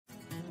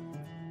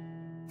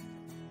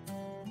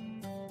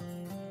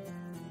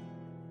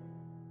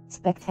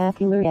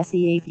Spectacular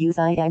SEA views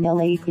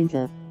in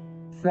Quinta.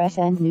 Fresh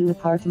and new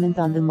apartment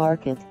on the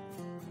market.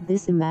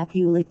 This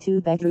immaculate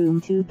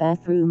 2-bedroom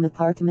 2-bathroom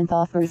apartment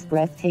offers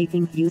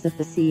breathtaking views of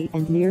the sea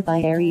and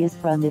nearby areas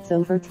from its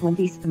over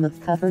 20 sp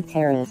of covered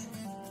terrace.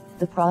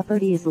 The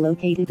property is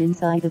located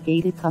inside a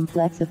gated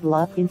complex of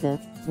La Quinta,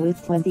 with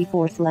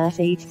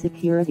 24/H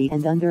security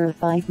and under a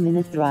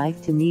 5-minute drive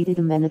to needed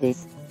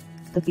amenities.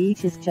 The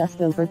beach is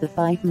just over the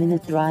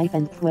 5-minute drive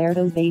and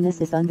Puerto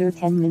Banus is under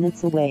 10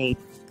 minutes away.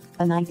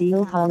 An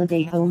ideal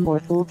holiday home or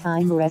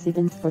full-time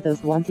residence for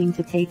those wanting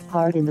to take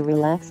part in the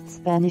relaxed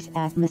Spanish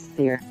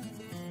atmosphere.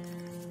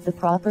 The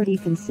property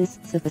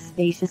consists of a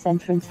spacious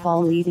entrance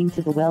hall leading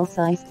to the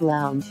well-sized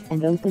lounge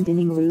and open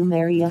dining room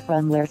area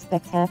from where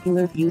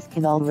spectacular views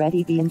can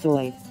already be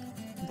enjoyed.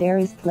 There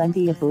is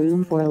plenty of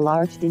room for a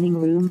large dining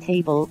room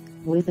table,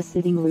 with a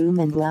sitting room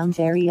and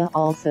lounge area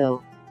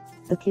also.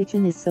 The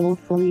kitchen is sold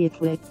fully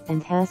equipped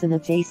and has an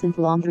adjacent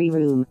laundry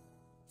room.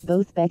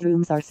 Both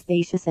bedrooms are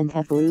spacious and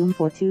have room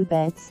for 2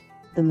 beds,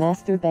 the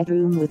master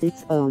bedroom with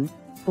its own,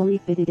 fully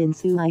fitted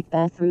ensuite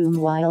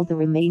bathroom while the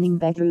remaining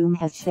bedroom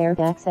has shared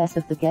access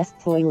of the guest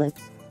toilet,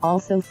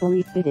 also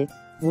fully fitted,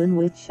 one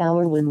with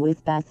shower one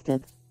with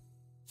bathtub.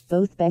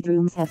 Both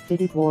bedrooms have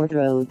fitted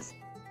wardrobes.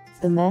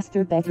 The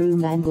master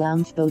bedroom and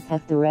lounge both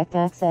have direct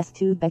access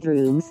to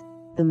bedrooms,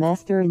 the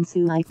master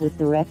ensuite with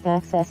direct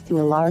access to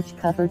a large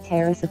covered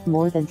terrace of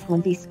more than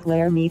 20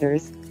 square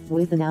meters,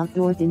 with an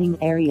outdoor dining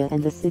area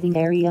and a sitting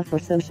area for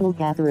social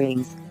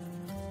gatherings.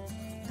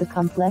 The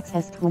complex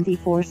has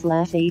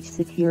 24/H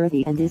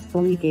security and is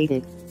fully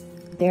gated.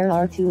 There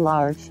are 2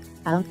 large,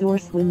 outdoor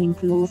swimming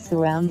pools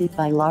surrounded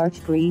by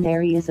large green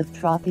areas of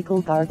tropical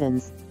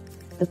gardens.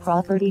 The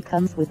property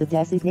comes with a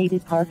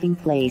designated parking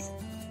place,